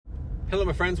Hello,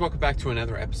 my friends. Welcome back to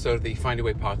another episode of the Find a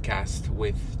Way podcast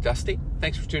with Dusty.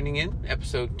 Thanks for tuning in.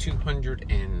 Episode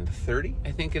 230,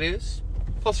 I think it is.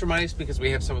 Plus or minus, because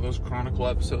we have some of those chronicle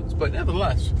episodes. But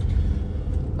nevertheless,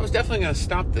 I was definitely going to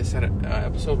stop this at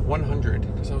episode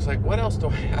 100, because I was like, what else do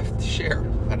I have to share?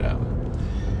 But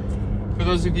for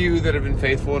those of you that have been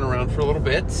faithful and around for a little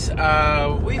bit,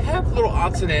 we have little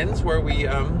odds and ends where we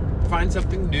find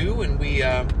something new and we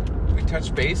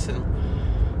touch base and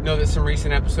know that some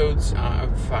recent episodes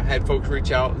I've had folks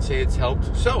reach out and say it's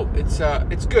helped, so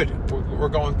it's good. We're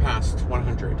going past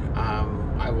 100.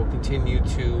 I will continue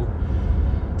to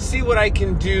see what I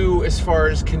can do as far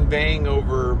as conveying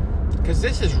over, because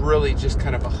this is really just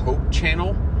kind of a hope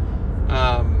channel.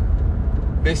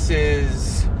 This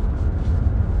is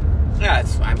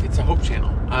it's a hope channel.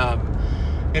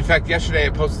 In fact, yesterday I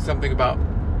posted something about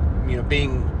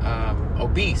being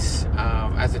obese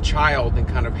as a child and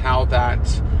kind of how that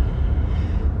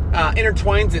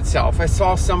intertwines itself. I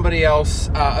saw somebody else,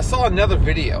 I saw another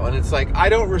video, and it's like, I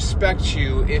don't respect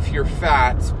you if you're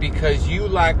fat because you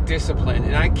lack discipline,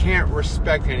 and I can't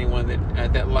respect anyone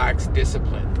that lacks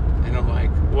discipline. And I'm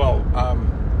like, well,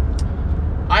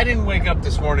 I didn't wake up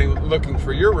this morning looking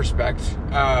for your respect.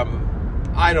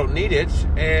 I don't need it,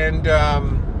 and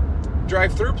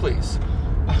drive through, please.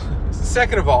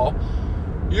 Second of all,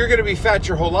 you're going to be fat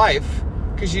your whole life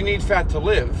because you need fat to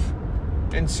live.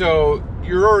 And so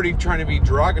you're already trying to be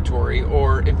derogatory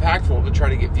or impactful to try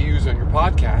to get views on your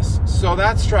podcast. So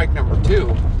that's strike number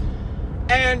 2.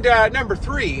 And number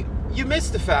 3, you miss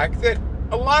the fact that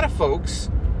a lot of folks,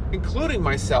 including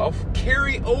myself,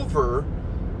 carry over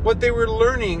what they were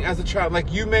learning as a child.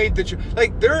 Like, you made the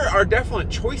there are definite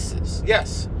choices,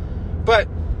 yes. But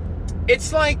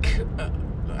it's like...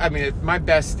 my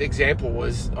best example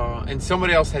was, and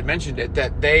somebody else had mentioned it,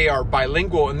 that they are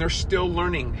bilingual and they're still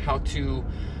learning how to,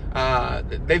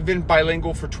 they've been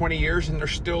bilingual for 20 years and they're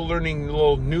still learning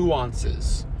little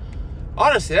nuances.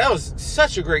 Honestly, that was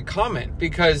such a great comment,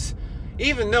 because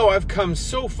even though I've come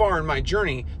so far in my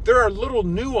journey, there are little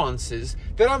nuances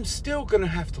that I'm still going to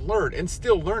have to learn and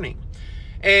still learning.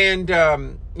 And,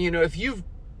 if you've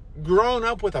grown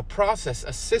up with a process,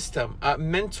 a system, a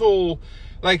mental,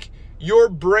 your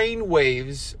brain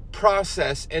waves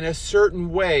process in a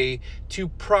certain way to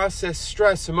process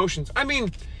stress, emotions.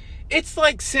 It's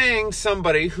like saying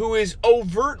somebody who is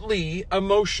overtly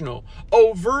emotional,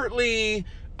 overtly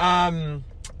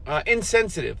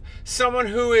insensitive, someone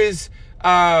who is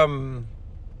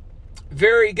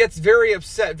gets very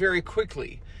upset very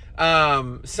quickly,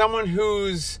 someone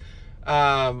who's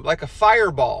like a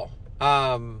fireball.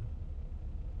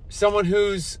 Someone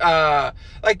who's, have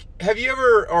you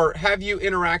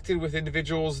interacted with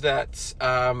individuals that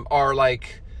are,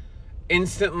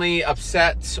 instantly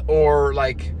upset or,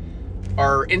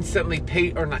 are instantly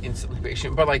not instantly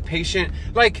patient, but, patient?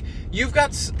 You've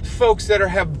got folks that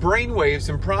have brainwaves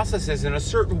and processes in a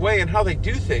certain way and how they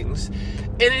do things,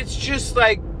 and it's just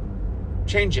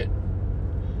change it.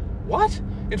 What?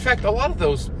 In fact, a lot of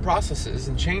those processes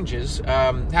and changes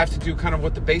have to do kind of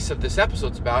what the base of this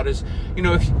episode's about is,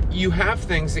 if you have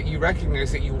things that you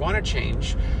recognize that you want to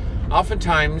change,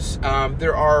 oftentimes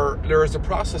there is a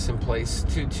process in place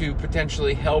to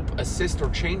potentially help assist or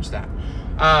change that.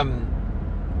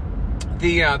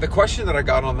 The question that I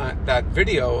got on that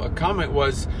video, a comment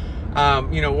was,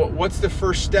 what's the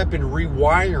first step in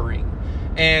rewiring?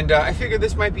 And I figured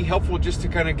this might be helpful just to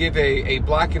kind of give a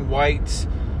black and white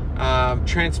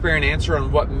transparent answer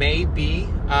on what may be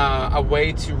a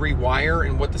way to rewire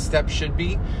and what the steps should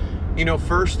be.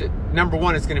 First, number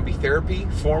 1 is going to be therapy,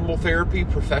 formal therapy,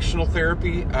 professional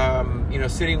therapy.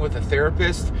 Sitting with a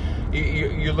therapist.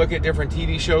 You look at different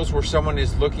TV shows where someone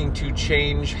is looking to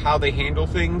change how they handle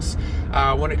things.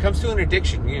 When it comes to an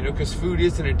addiction, because food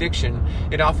is an addiction,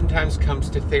 it oftentimes comes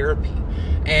to therapy.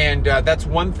 And that's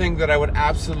one thing that I would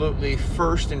absolutely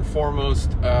first and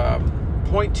foremost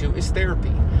point to is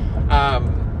therapy.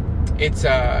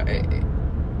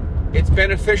 It's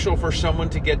beneficial for someone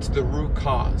to get to the root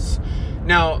cause.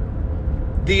 Now,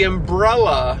 the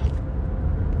umbrella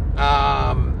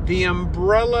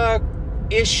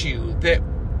issue that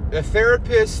the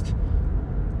therapist,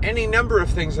 any number of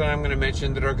things that I'm going to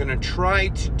mention that are going to try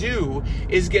to do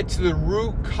is get to the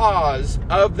root cause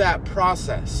of that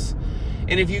process.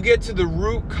 And if you get to the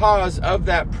root cause of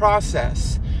that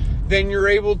process, then you're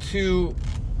able to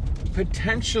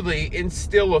potentially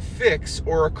instill a fix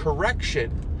or a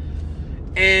correction,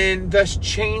 and thus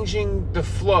changing the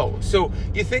flow. So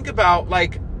you think about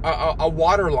a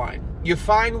water line. You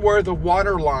find where the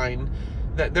water line,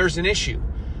 that there's an issue.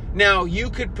 Now, you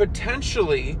could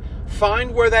potentially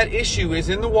find where that issue is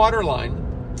in the water line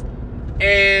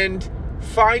and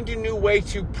find a new way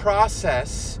to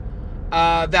process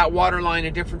that water line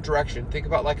a different direction. Think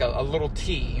about like a little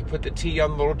T. You put the T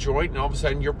on the little joint, and all of a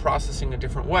sudden you're processing a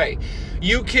different way.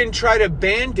 You can try to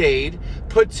Band-Aid,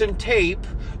 put some tape,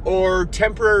 or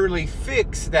temporarily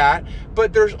fix that,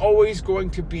 but there's always going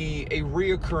to be a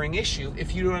reoccurring issue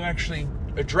if you don't actually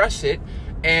address it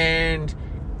and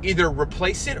either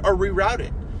replace it or reroute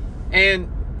it.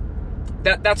 And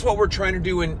that's what we're trying to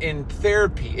do in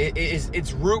therapy.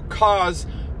 It's root cause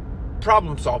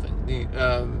problem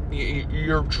solving.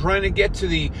 You're trying to get to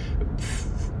the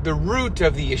root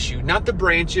of the issue, not the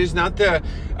branches, not the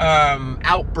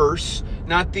outbursts,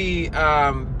 not the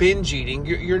binge eating.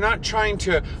 You're not trying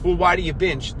to, well, why do you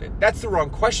binge? That's the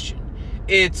wrong question.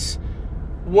 It's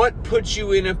what puts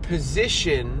you in a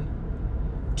position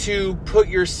to put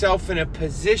yourself in a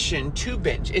position to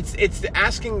binge. It's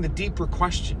asking the deeper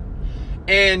question.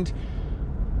 And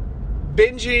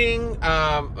binging,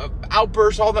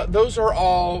 outbursts, all that, those are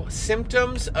all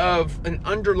symptoms of an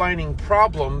underlying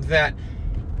problem that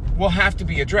will have to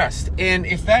be addressed. And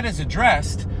if that is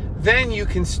addressed, then you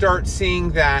can start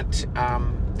seeing that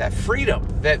that freedom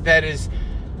that is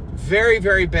very,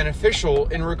 very beneficial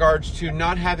in regards to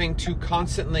not having to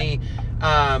constantly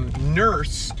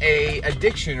nurse a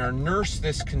addiction or nurse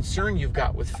this concern you've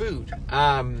got with food.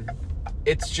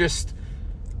 It's just,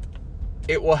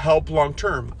 it will help long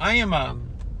term. I'm going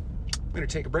to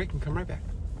take a break and come right back.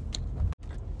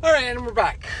 All right, and we're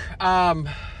back.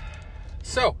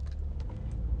 So,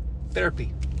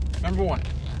 therapy, number one.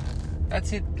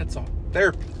 That's it. That's all.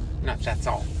 Therapy. Not that's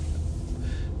all.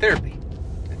 Therapy.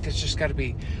 It's just got to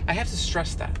be. I have to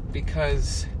stress that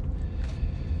because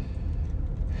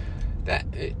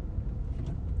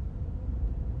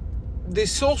the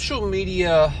social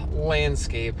media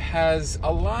landscape has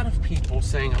a lot of people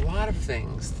saying a lot of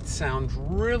things that sound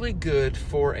really good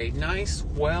for a nice,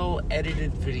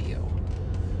 well-edited video.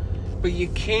 But you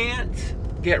can't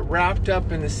get wrapped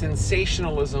up in the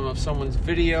sensationalism of someone's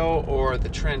video or the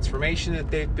transformation that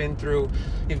they've been through.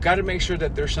 You've got to make sure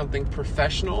that there's something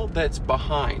professional that's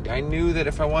behind. I knew that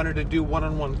if I wanted to do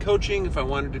one-on-one coaching, if I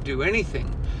wanted to do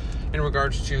anything in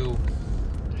regards to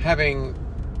having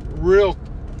real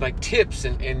like tips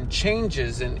and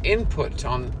changes and input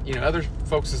on other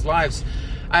folks' lives,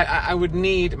 I would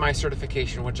need my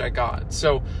certification, which I got.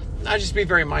 So I just be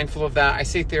very mindful of that. I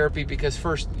say therapy because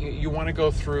first you want to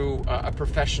go through a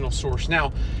professional source.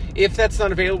 Now, if that's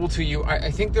not available to you, I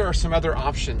think there are some other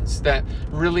options that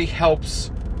really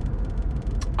helps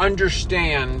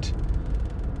understand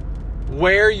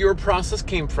where your process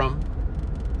came from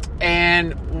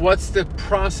and what's the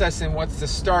process and what's the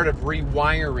start of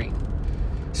rewiring.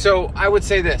 So I would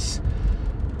say this.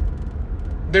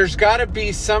 There's got to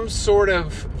be some sort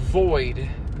of void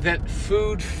that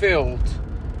food filled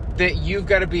that you've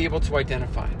got to be able to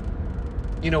identify.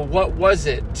 What was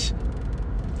it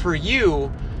for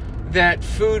you that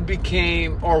food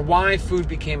became, or why food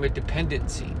became a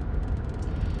dependency?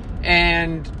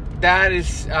 And that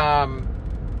is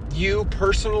you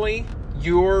personally,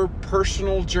 your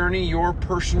personal journey, your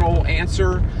personal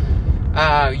answer.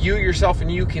 You yourself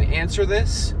and you can answer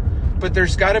this, but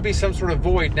there's got to be some sort of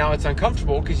void. Now, it's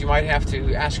uncomfortable because you might have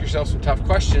to ask yourself some tough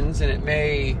questions and it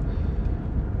may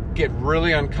get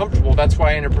really uncomfortable. That's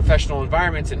why in a professional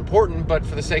environment it's important, but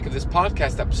for the sake of this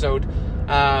podcast episode,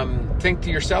 think to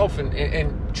yourself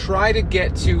and try to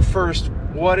get to first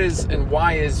what is and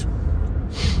why is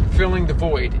filling the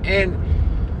void. And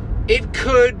it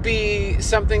could be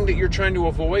something that you're trying to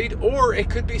avoid, or it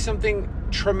could be something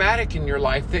traumatic in your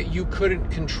life that you couldn't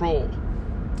control.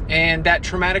 And that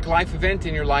traumatic life event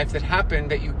in your life that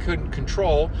happened that you couldn't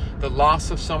control, the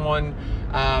loss of someone,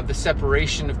 the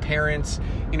separation of parents,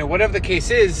 whatever the case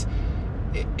is,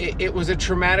 it was a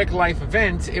traumatic life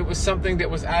event. It was something that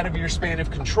was out of your span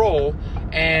of control.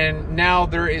 And now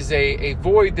there is a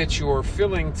void that you're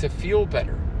filling to feel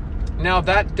better. Now,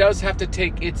 that does have to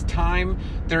take its time.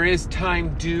 There is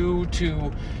time due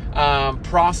to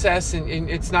process, and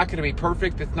it's not going to be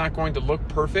perfect. It's not going to look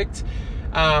perfect.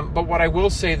 But what I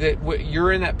will say that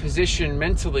you're in that position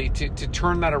mentally to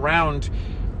turn that around.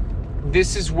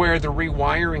 This is where the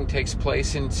rewiring takes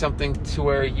place, and something to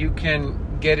where you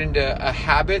can get into a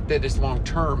habit that is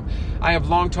long-term. I have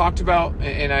long talked about,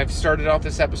 and I've started off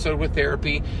this episode with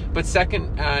therapy, but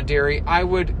secondary, I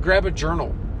would grab a journal,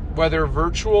 whether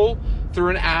virtual, through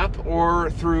an app,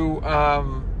 or through,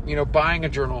 buying a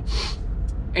journal.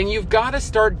 And you've got to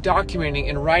start documenting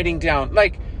and writing down.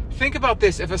 Like, think about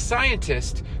this. If a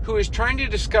scientist who is trying to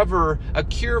discover a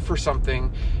cure for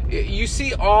something, you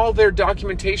see all their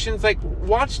documentations, like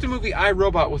watch the movie I,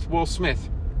 Robot with Will Smith.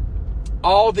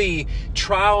 All the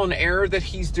trial and error that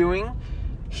he's doing,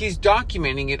 he's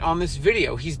documenting it on this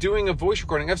video. He's doing a voice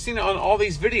recording. I've seen it on all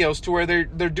these videos to where they're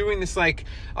doing this like,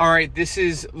 all right, this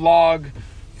is log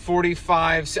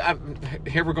 45.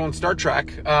 Here we're going Star Trek.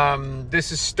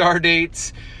 This is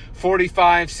Stardates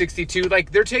 4562.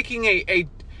 Like they're taking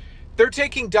they're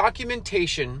taking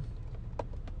documentation.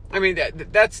 I mean,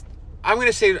 that's, I'm going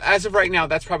to say as of right now,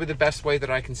 that's probably the best way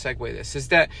that I can segue this, is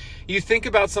that you think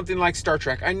about something like Star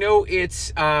Trek. I know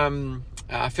it's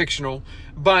fictional,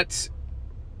 but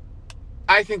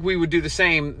I think we would do the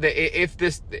same. If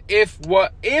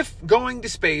going to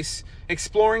space,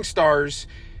 exploring stars,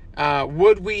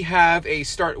 would we have a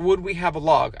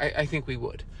log? I think we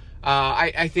would.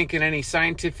 I think in any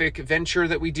scientific venture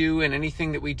that we do, and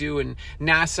anything that we do in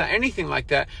NASA, anything like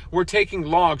that, we're taking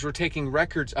logs, we're taking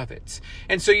records of it.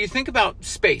 And so you think about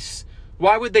space.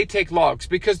 Why would they take logs?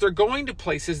 Because they're going to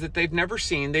places that they've never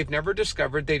seen, they've never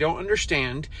discovered, they don't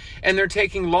understand, and they're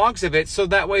taking logs of it so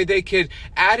that way they could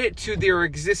add it to their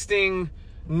existing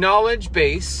knowledge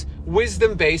base,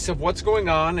 wisdom base of what's going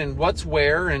on and what's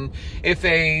where. And if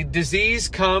a disease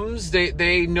comes,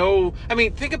 they know. I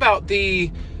mean, think about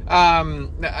a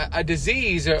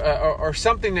disease or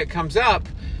something that comes up,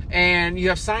 and you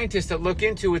have scientists that look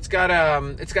into it's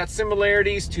got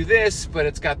similarities to this, but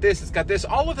it's got this.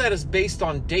 All of that is based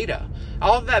on data.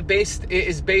 All of that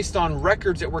is based on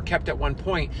records that were kept at one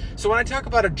point. So when I talk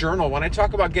about a journal, when I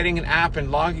talk about getting an app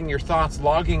and logging your thoughts,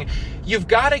 you've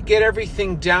got to get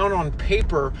everything down on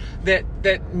paper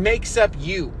that makes up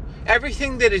you.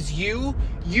 Everything that is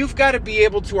you've got to be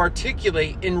able to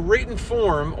articulate in written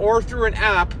form or through an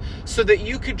app so that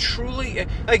you could truly,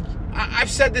 like I've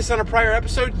said this on a prior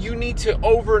episode, you need to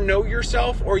know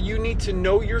yourself, or you need to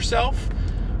know yourself.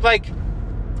 Like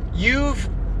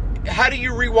how do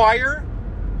you rewire?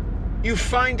 You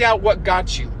find out what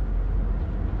got you.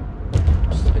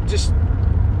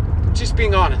 Just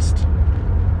being honest.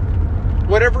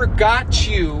 Whatever got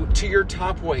you to your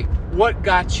top weight, what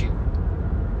got you?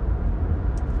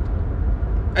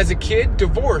 As a kid,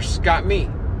 divorce got me.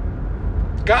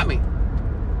 It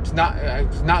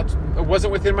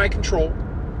wasn't within my control,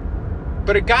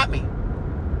 but it got me.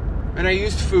 And I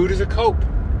used food as a cope.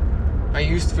 I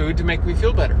used food to make me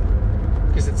feel better,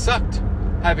 because it sucked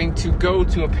having to go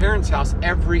to a parent's house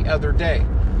every other day.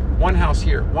 One house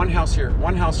here, one house here,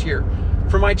 one house here.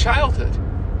 For my childhood.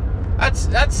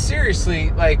 That's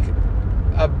seriously like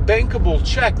a bankable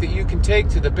check that you can take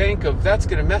to the bank of, that's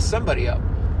going to mess somebody up.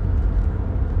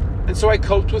 And so I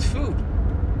coped with food.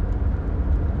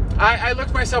 I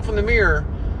looked myself in the mirror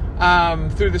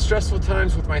through the stressful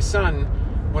times with my son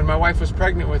when my wife was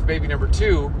pregnant with baby number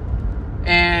 2.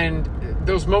 And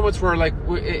those moments where like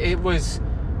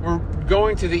we're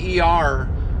going to the ER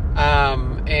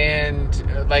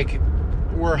and like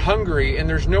we're hungry and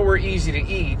there's nowhere easy to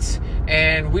eat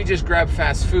and we just grab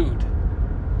fast food.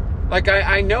 Like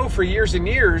I know for years and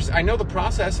years, I know the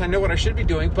process, I know what I should be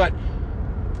doing, but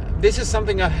this is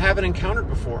something I haven't encountered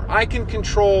before. I can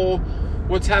control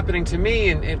what's happening to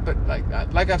me, but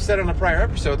like I've said on a prior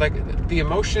episode, like the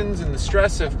emotions and the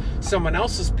stress of someone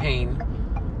else's pain,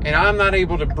 and I'm not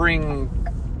able to bring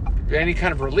any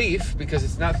kind of relief because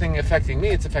it's nothing affecting me,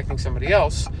 it's affecting somebody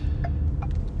else.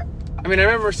 I mean, I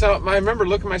remember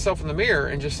looking myself in the mirror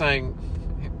and just saying,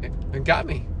 it got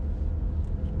me.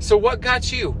 So what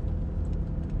got you?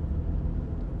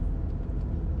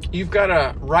 You've got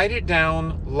to write it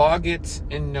down, log it,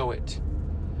 and know it.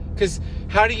 Because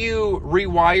how do you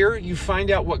rewire? You find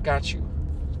out what got you.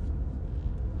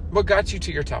 What got you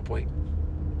to your top weight.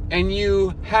 And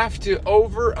you have to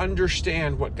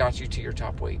understand what got you to your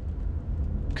top weight.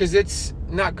 Because it's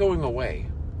not going away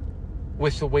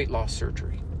with the weight loss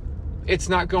surgery. It's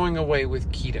not going away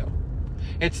with keto.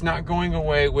 It's not going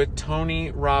away with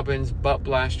Tony Robbins Butt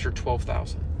Blaster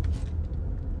 12,000.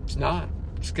 It's not.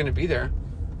 It's going to be there.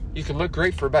 You can look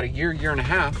great for about a year and a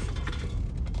half,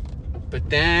 but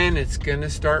then it's going to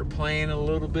start playing a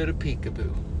little bit of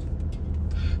peekaboo.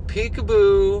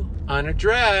 Peekaboo,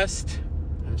 unaddressed.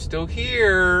 I'm still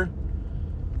here.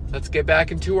 Let's get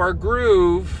back into our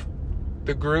groove.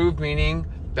 The groove meaning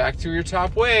back to your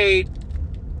top weight.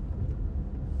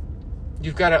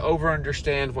 You've got to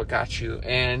understand what got you.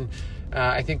 And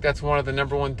I think that's one of the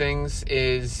number one things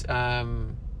is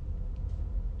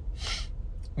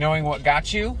knowing what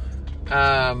got you.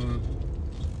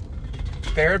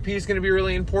 Therapy is going to be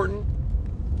really important.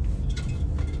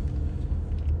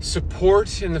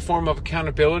 Support in the form of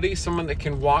accountability, someone that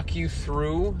can walk you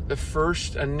through the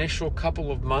first initial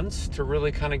couple of months to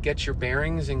really kind of get your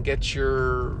bearings and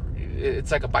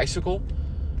it's like a bicycle.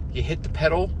 You hit the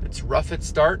pedal, it's rough at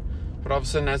start, but all of a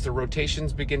sudden as the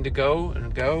rotations begin to go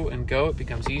and go and go, it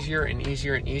becomes easier and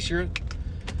easier and easier.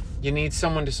 You need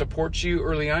someone to support you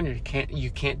early on. You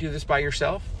can't do this by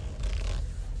yourself.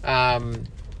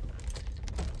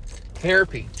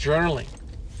 Therapy, journaling,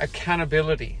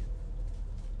 accountability.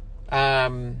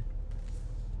 How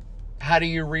do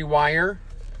you rewire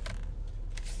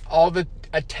all the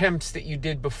attempts that you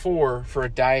did before for a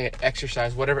diet,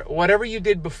 exercise, whatever you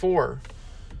did before?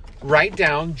 Write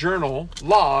down, journal,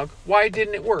 log, why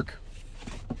didn't it work?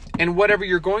 And whatever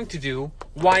you're going to do,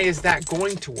 why is that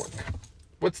going to work?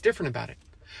 What's different about it?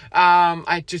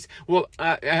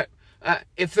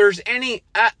 If there's any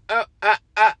at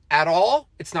all,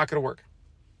 it's not going to work.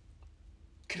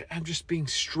 I'm just being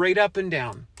straight up and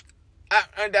down.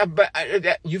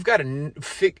 You've got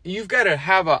to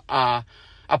have a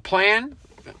plan.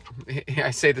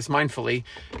 I say this mindfully.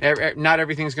 Not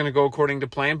everything's going to go according to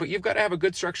plan, but you've got to have a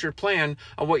good structured plan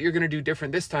on what you're going to do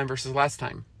different this time versus last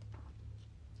time.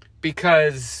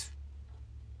 Because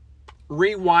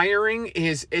rewiring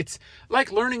it's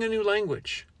like learning a new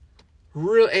language.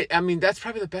 Really, that's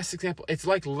probably the best example. It's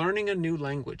like learning a new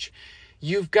language.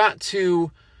 You've got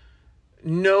to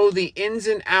know the ins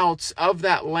and outs of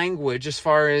that language as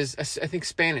far as, I think,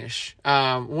 Spanish,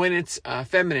 when it's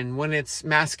feminine, when it's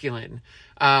masculine,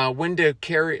 when to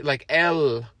carry, like,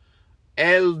 like,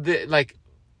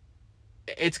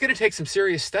 it's going to take some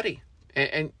serious study,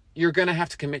 and you're going to have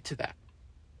to commit to that.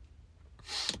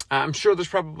 I'm sure there's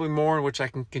probably more in which I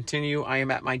can continue. I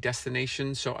am at my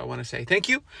destination, so I want to say thank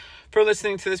you for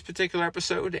listening to this particular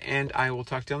episode, and I will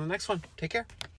talk to you on the next one. Take care.